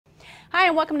Hi,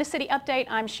 and welcome to City Update.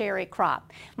 I'm Sherry Kropp.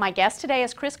 My guest today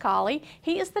is Chris Colley.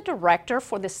 He is the director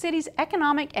for the city's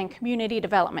Economic and Community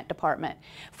Development Department.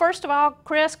 First of all,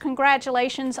 Chris,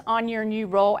 congratulations on your new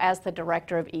role as the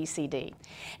director of ECD.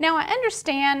 Now, I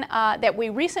understand that we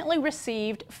recently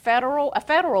received a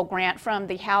federal grant from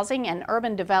the Housing and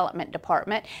Urban Development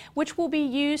Department, which will be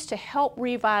used to help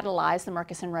revitalize the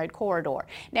Murchison Road corridor.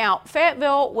 Now,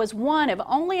 Fayetteville was one of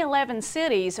only 11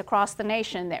 cities across the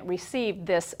nation that received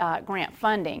this grant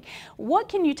funding. What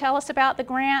can you tell us about the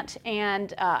grant,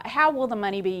 and how will the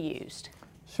money be used?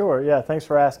 Sure, yeah, thanks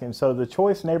for asking. So the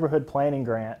Choice Neighborhood Planning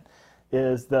Grant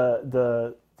is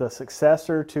the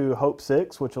successor to Hope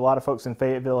 6, which a lot of folks in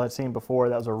Fayetteville had seen before.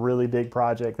 That was a really big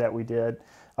project that we did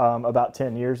about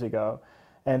 10 years ago.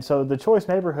 And so the Choice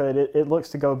Neighborhood, it looks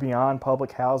to go beyond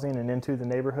public housing and into the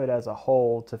neighborhood as a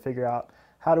whole to figure out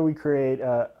how do we create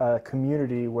a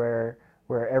community where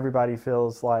everybody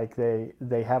feels like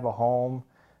they have a home,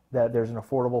 that there's an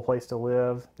affordable place to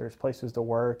live, there's places to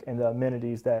work, and the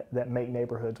amenities that make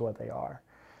neighborhoods what they are.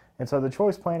 And so the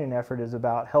choice planning effort is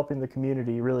about helping the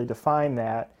community really define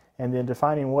that, and then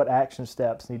defining what action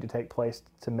steps need to take place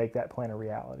to make that plan a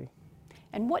reality.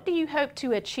 And what do you hope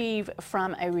to achieve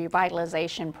from a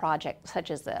revitalization project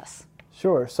such as this?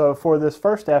 Sure. So for this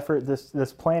first effort,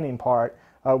 this planning part,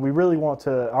 we really want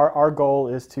to, our goal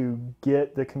is to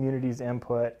get the community's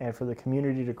input and for the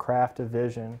community to craft a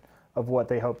vision of what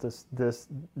they hope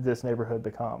this neighborhood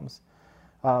becomes.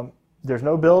 There's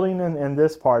no building in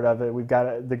this part of it.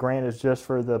 The grant is just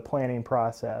for the planning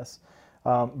process.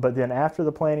 But then after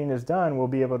the planning is done, we'll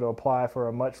be able to apply for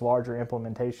a much larger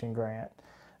implementation grant.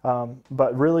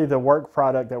 But really the work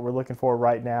product that we're looking for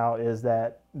right now is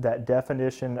that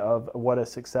definition of what a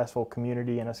successful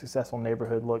community and a successful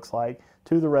neighborhood looks like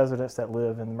to the residents that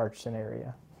live in the Murchison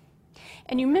area.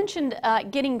 And you mentioned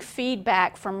getting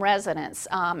feedback from residents,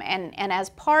 and as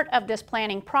part of this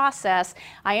planning process,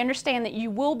 I understand that you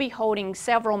will be holding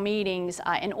several meetings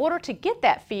in order to get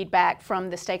that feedback from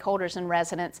the stakeholders and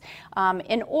residents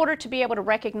in order to be able to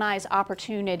recognize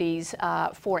opportunities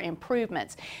for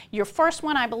improvements. Your first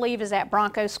one, I believe, is at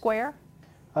Bronco Square?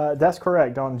 That's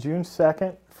correct. On June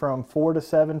 2nd from 4 to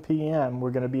 7 p.m. we're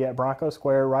going to be at Bronco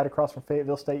Square right across from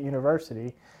Fayetteville State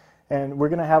University. And we're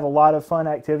going to have a lot of fun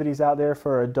activities out there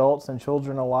for adults and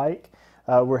children alike.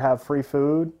 We'll have free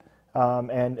food,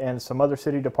 and some other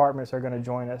city departments are going to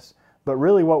join us. But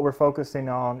really what we're focusing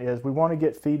on is we want to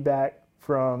get feedback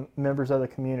from members of the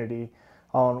community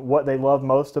on what they love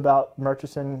most about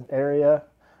Murchison area,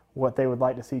 what they would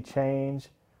like to see change,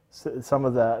 some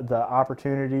of the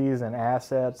opportunities and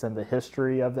assets and the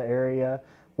history of the area,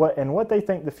 what they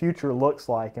think the future looks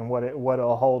like and what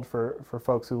it'll hold for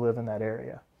folks who live in that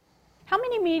area. How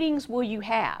many meetings will you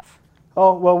have?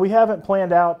 Oh, well, we haven't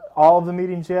planned out all of the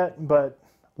meetings yet, but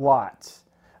lots.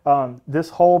 This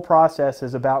whole process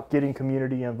is about getting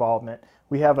community involvement.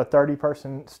 We have a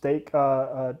 30-person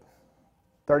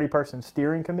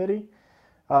steering committee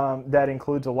that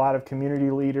includes a lot of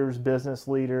community leaders, business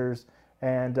leaders,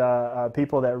 and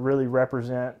people that really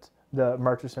represent the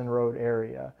Murchison Road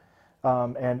area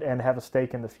and have a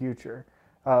stake in the future.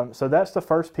 So that's the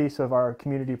first piece of our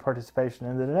community participation.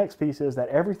 And the next piece is that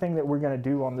everything that we're going to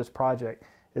do on this project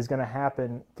is going to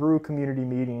happen through community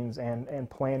meetings and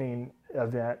planning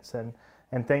events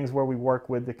and things where we work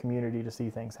with the community to see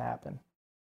things happen.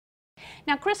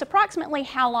 Now, Chris, approximately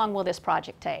how long will this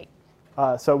project take?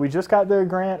 So we just got the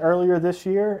grant earlier this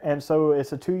year, and so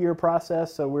it's a 2-year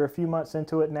process, so we're a few months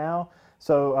into it now.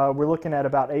 So we're looking at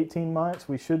about 18 months.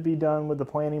 We should be done with the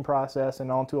planning process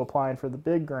and on to applying for the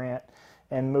big grant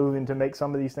and moving to make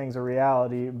some of these things a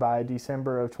reality by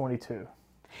December of 22.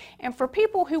 And for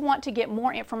people who want to get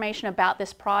more information about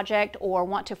this project or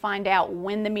want to find out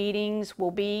when the meetings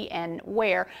will be and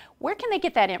where can they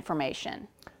get that information?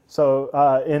 So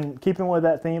in keeping with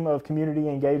that theme of community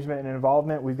engagement and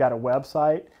involvement, we've got a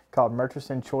website called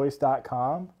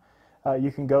murchisonchoice.com.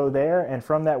 You can go there, and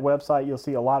from that website you'll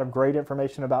see a lot of great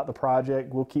information about the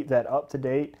project. We'll keep that up to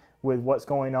date with what's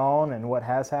going on and what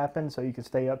has happened, so you can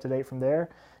stay up to date from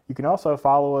there. You can also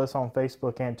follow us on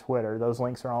Facebook and Twitter. Those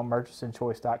links are on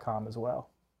murchisonchoice.com as well.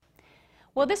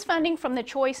 Well, this funding from the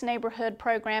Choice Neighborhood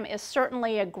Program is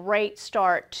certainly a great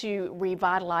start to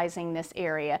revitalizing this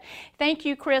area. Thank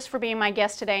you, Chris, for being my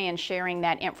guest today and sharing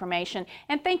that information.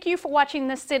 And thank you for watching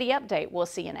this City Update. We'll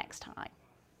see you next time.